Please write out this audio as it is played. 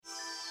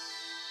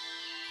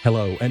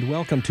Hello, and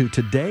welcome to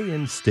Today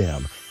in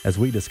STEM, as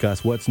we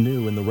discuss what's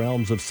new in the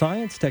realms of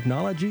science,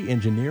 technology,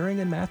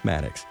 engineering, and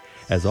mathematics,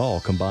 as all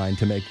combine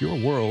to make your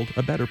world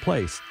a better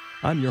place.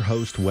 I'm your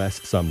host,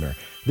 Wes Sumner.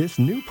 This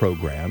new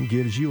program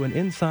gives you an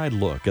inside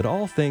look at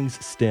all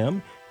things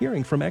STEM,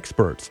 hearing from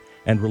experts,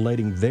 and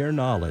relating their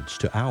knowledge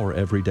to our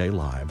everyday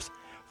lives.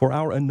 For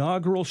our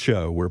inaugural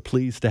show, we're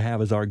pleased to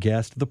have as our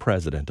guest the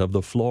president of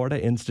the Florida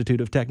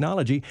Institute of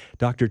Technology,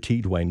 Dr.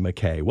 T. Dwayne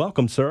McKay.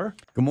 Welcome, sir.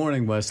 Good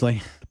morning,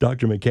 Wesley.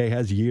 Dr. McKay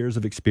has years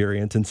of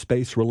experience in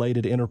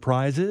space-related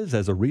enterprises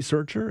as a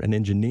researcher, an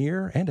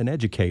engineer, and an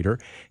educator.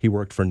 He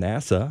worked for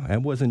NASA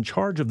and was in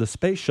charge of the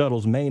space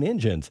shuttle's main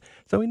engines,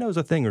 so he knows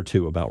a thing or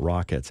two about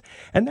rockets.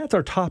 And that's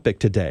our topic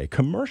today,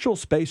 commercial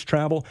space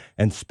travel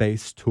and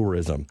space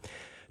tourism.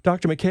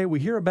 Dr. McKay, we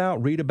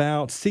read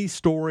about, see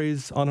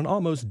stories on an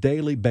almost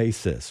daily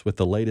basis with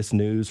the latest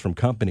news from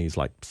companies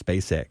like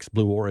SpaceX,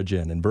 Blue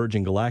Origin, and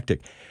Virgin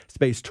Galactic.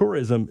 Space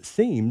tourism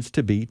seems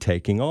to be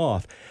taking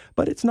off,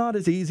 but it's not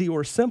as easy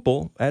or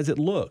simple as it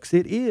looks.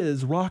 It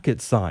is rocket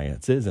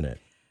science, isn't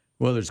it?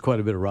 Well, there's quite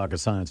a bit of rocket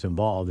science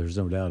involved. There's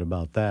no doubt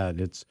about that.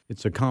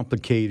 It's a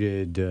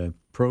complicated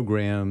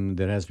program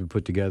that has to be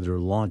put together to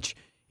launch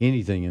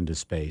anything into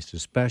space,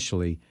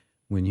 especially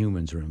when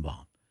humans are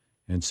involved.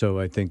 And so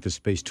I think the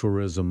space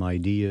tourism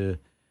idea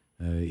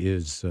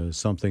is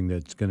something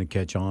that's going to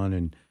catch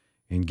on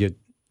and get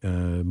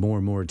more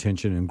and more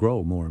attention and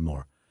grow more and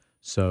more.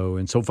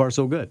 So far,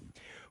 so good.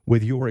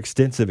 With your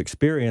extensive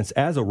experience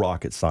as a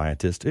rocket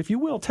scientist, if you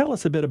will, tell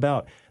us a bit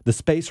about the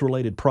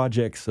space-related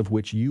projects of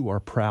which you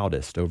are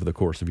proudest over the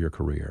course of your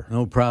career.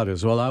 Oh,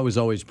 proudest. Well, I was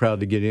always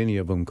proud to get any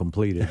of them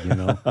completed,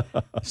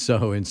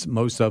 So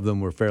most of them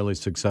were fairly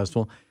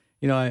successful.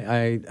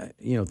 I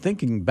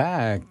thinking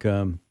back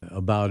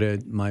about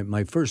it,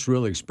 my first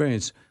real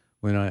experience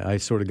when I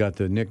sort of got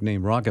the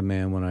nickname Rocket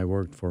Man when I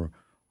worked for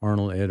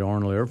Arnold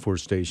Air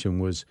Force Station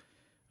was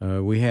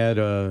we had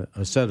a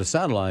set of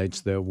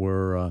satellites that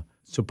were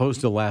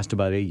supposed to last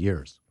about 8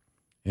 years,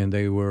 and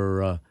they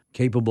were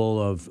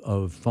capable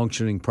of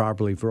functioning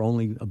properly for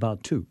only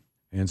about 2.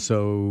 And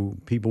so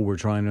people were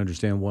trying to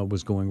understand what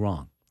was going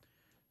wrong.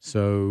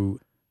 So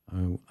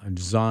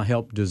I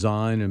helped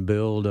design and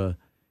build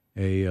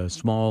a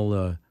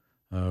small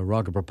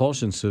rocket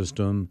propulsion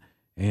system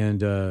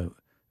and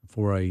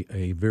for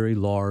a very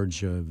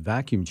large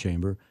vacuum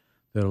chamber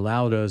that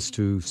allowed us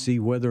to see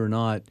whether or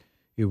not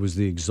it was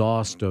the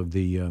exhaust of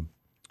the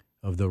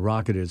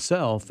rocket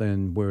itself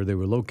and where they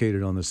were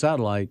located on the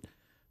satellite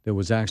that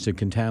was actually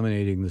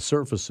contaminating the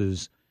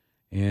surfaces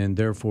and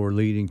therefore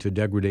leading to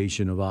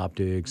degradation of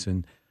optics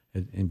and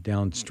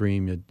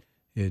downstream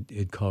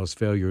it caused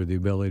failure of the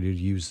ability to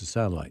use the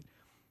satellite.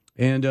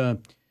 And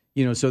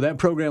so that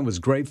program was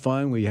great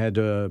fun. We had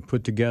to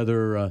put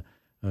together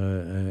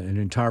an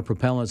entire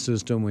propellant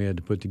system. We had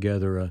to put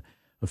together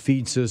a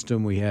feed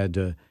system. We had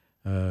to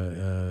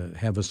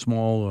have a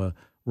small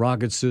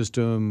rocket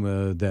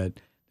system that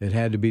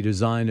had to be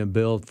designed and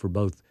built for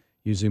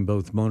using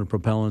both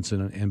monopropellants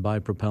and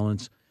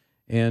bipropellants.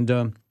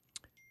 And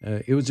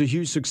it was a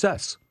huge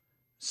success.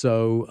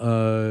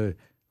 So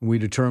we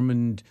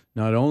determined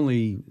not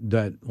only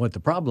what the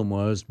problem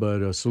was,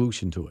 but a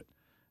solution to it.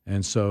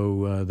 And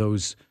so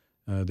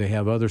they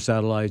have other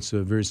satellites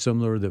very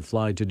similar that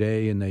fly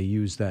today, and they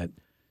use that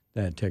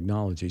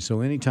technology.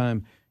 So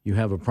anytime you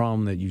have a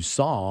problem that you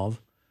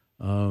solve,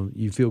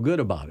 you feel good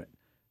about it.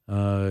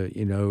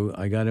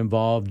 I got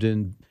involved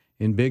in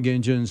big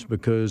engines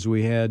because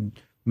we had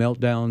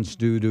meltdowns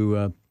due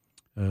to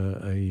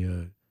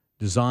a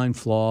design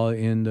flaw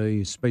in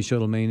the Space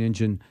Shuttle main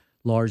engine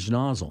large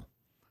nozzle,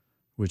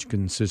 which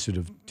consisted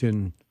of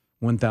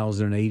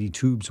 1,080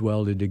 tubes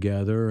welded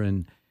together,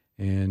 and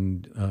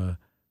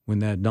when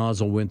that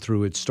nozzle went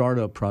through its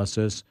startup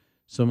process,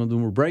 some of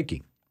them were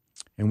breaking.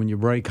 And when you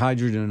break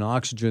hydrogen and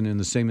oxygen in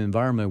the same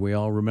environment, we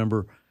all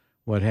remember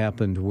what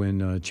happened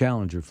when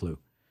Challenger flew.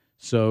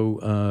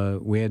 So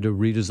we had to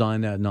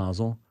redesign that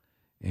nozzle,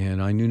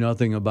 and I knew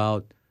nothing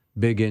about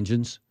big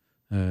engines.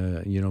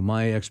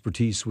 My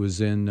expertise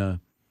was in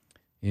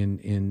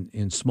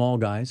small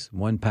guys,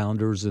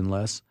 1-pounders and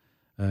less,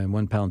 and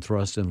 1-pound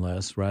thrust and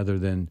less, rather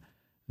than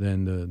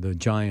the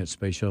giant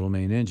Space Shuttle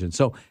main engine.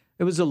 So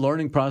it was a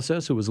learning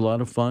process. It was a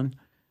lot of fun.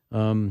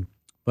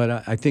 But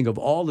I think of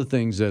all the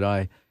things that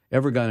I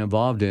ever got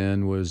involved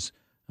in was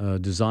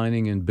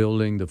designing and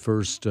building the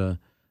first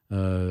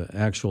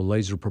actual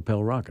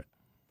laser-propelled rocket,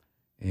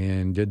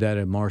 and did that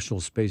at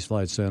Marshall Space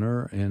Flight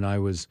Center. And I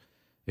was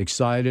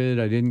excited.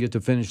 I didn't get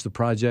to finish the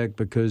project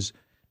because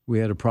we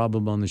had a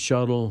problem on the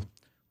shuttle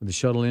with the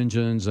shuttle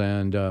engines,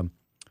 and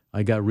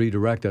I got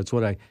redirected. That's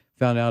what I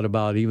found out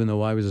about, even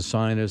though I was a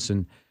scientist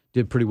and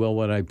did pretty well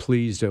what I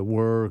pleased at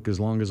work. As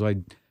long as I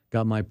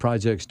got my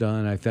projects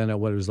done, I found out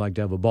what it was like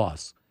to have a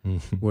boss,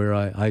 where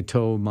I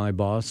told my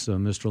boss,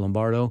 Mr.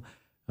 Lombardo,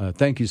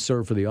 thank you,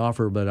 sir, for the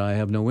offer, but I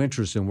have no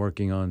interest in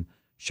working on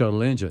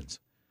shuttle engines.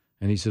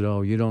 And he said,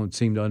 oh, you don't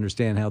seem to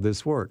understand how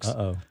this works.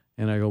 Uh-oh.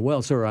 And I go,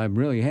 well, sir, I'm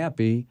really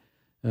happy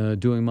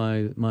doing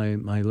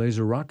my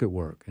laser rocket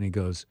work. And he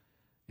goes,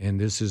 And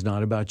this is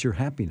not about your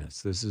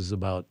happiness. This is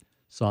about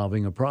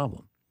solving a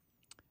problem.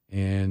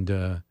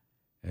 And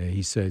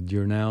he said,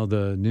 "You're now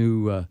the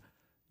new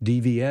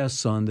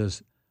DVS on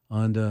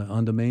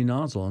the main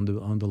nozzle, on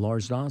the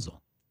large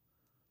nozzle."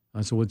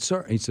 I said, "What,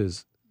 sir?" He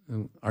says,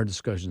 "Our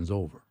discussion's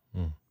over."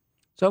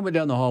 So I went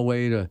down the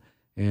hallway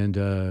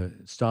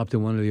and stopped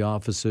in one of the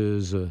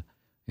offices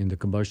in the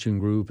combustion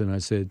group, and I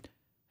said,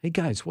 "Hey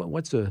guys,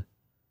 what's a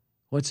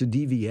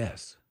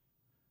DVS?"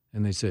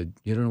 And they said,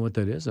 "You don't know what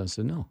that is?" I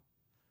said, "No."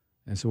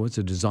 And so, "What's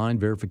a design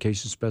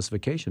verification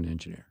specification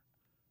engineer?"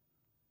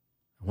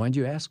 "Why'd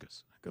you ask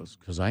us?" I goes,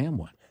 "Because I am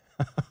one."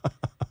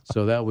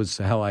 So that was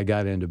how I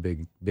got into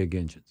big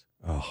engines.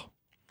 Oh,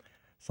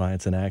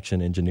 science in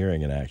action,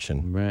 engineering in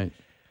action. Right.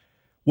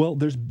 Well,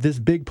 there's this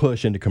big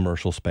push into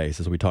commercial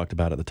space, as we talked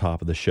about at the top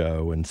of the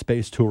show, and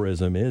space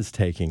tourism is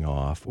taking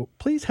off. Well,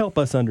 please help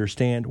us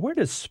understand, where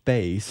does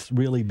space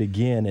really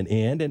begin and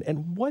end,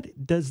 and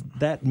what does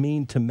that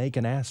mean to make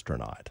an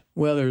astronaut?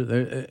 Well,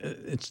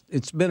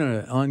 it's been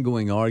an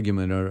ongoing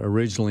argument.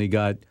 Originally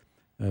got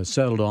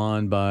settled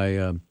on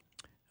by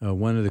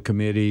one of the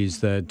committees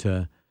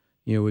that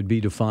would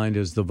be defined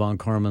as the von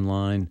Karman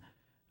line,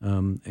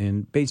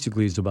 and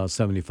basically is about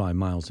 75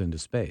 miles into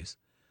space.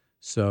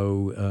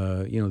 So,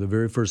 the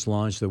very first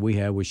launch that we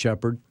had was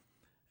Shepard.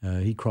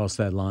 He crossed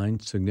that line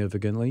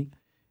significantly.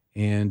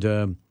 And,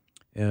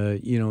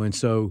 and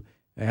so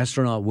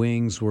astronaut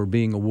wings were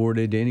being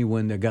awarded to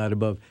anyone that got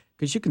above,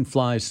 because you can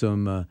fly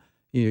some,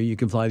 you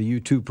can fly the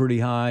U-2 pretty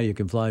high. You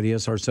can fly the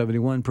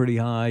SR-71 pretty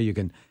high.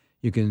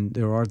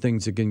 There are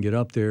things that can get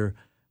up there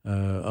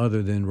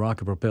other than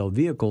rocket-propelled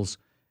vehicles.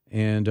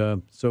 And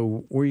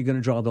so where are you going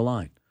to draw the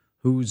line?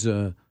 Who's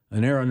an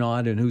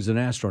aeronaut and who's an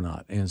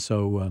astronaut? And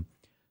so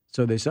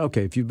they said,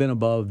 okay, if you've been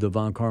above the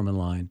von Karman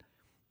line,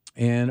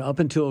 and up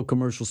until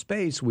commercial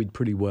space, we'd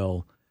pretty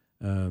well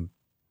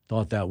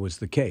thought that was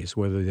the case.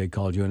 Whether they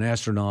called you an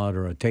astronaut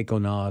or a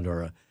taikonaut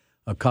or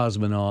a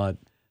cosmonaut,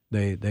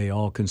 they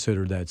all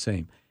considered that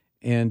same.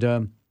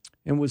 And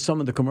with some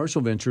of the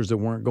commercial ventures that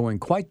weren't going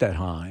quite that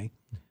high,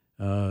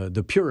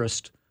 the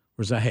purist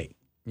was hey,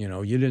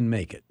 you didn't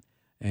make it.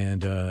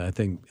 And I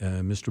think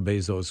Mr.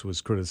 Bezos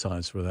was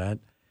criticized for that.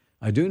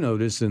 I do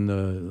notice in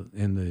the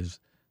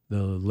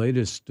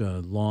latest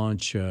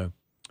launch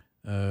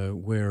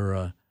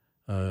where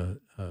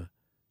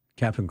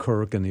Captain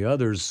Kirk and the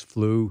others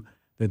flew,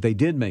 that they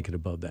did make it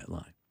above that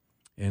line.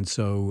 And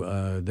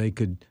so they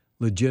could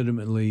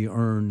legitimately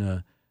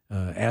earn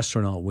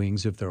astronaut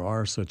wings, if there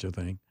are such a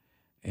thing.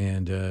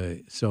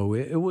 And so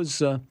it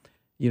was,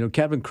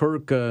 Captain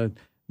Kirk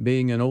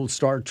being an old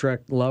Star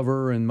Trek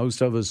lover, and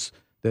most of us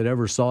that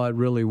ever saw it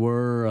really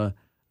were,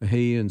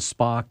 he and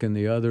Spock and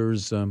the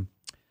others. I'm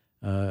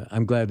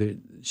glad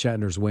that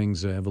Shatner's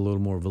wings have a little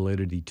more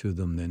validity to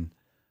them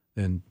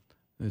than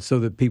so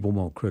that people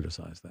won't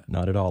criticize that.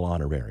 Not at all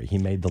honorary. He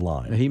made the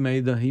line. He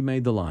made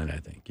the line, I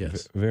think.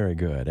 Yes. Very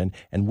good.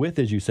 And with,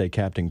 as you say,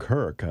 Captain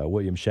Kirk,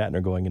 William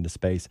Shatner going into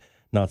space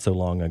not so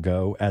long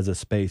ago as a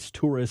space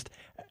tourist,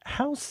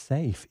 how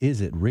safe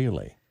is it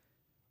really?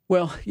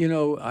 Well,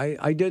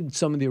 I did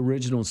some of the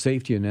original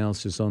safety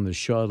analysis on the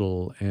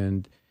shuttle,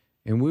 and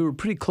we were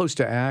pretty close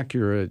to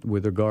accurate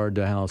with regard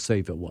to how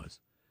safe it was.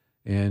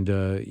 And,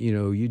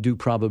 you do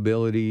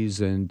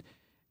probabilities, and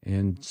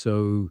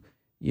so,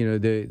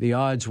 the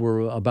odds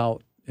were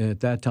about, at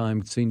that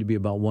time, seemed to be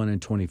about 1 in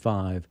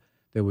 25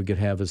 that we could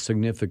have a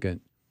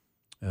significant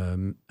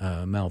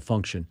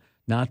malfunction.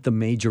 Not the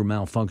major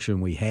malfunction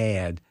we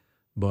had,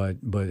 but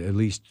at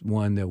least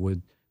one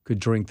that could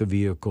drink the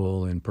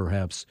vehicle and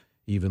perhaps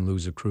even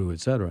lose a crew, et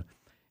cetera.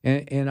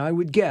 And I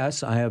would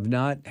guess, I have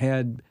not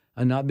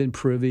been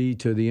privy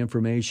to the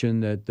information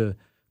that the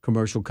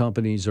commercial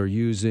companies are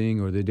using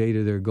or the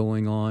data they're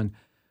going on,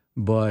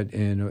 but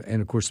and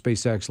of course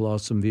SpaceX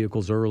lost some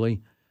vehicles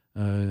early,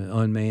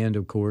 unmanned,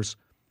 of course.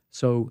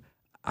 So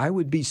I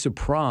would be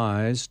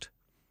surprised,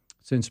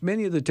 since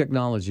many of the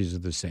technologies are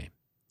the same.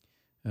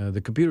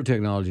 The computer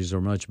technologies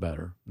are much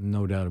better,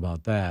 no doubt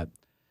about that.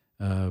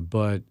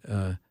 But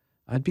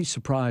I'd be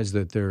surprised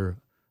that they're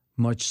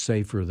much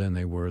safer than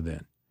they were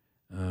then.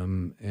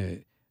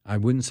 I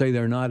wouldn't say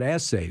they're not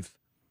as safe.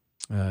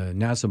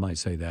 NASA might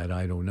say that,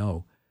 I don't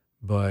know.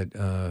 But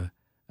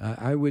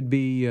I would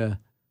be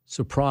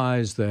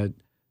surprised that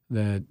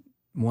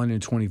 1 in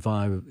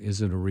 25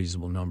 isn't a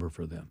reasonable number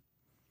for them.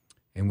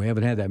 And we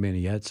haven't had that many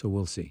yet, so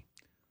we'll see.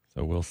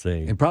 So we'll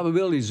see. And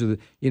probabilities are,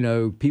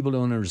 people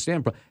don't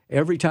understand.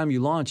 Every time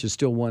you launch is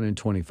still 1 in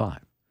 25.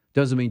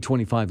 Doesn't mean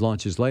 25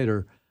 launches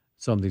later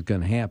something's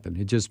going to happen.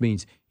 It just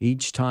means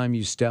each time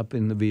you step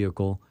in the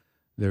vehicle,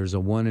 there's a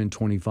 1 in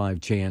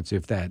 25 chance,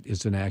 if that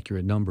is an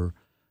accurate number,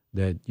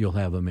 that you'll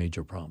have a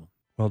major problem.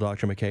 Well,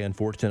 Dr. McKay,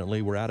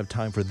 unfortunately, we're out of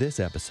time for this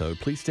episode.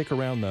 Please stick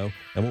around, though,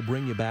 and we'll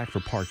bring you back for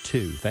part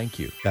 2. Thank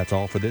you. That's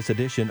all for this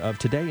edition of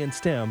Today in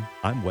STEM.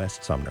 I'm Wes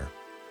Sumner.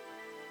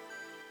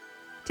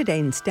 Today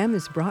in STEM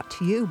is brought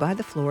to you by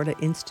the Florida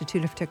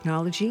Institute of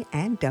Technology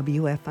and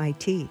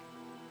WFIT.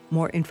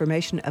 More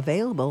information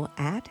available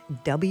at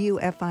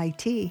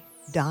WFIT.org.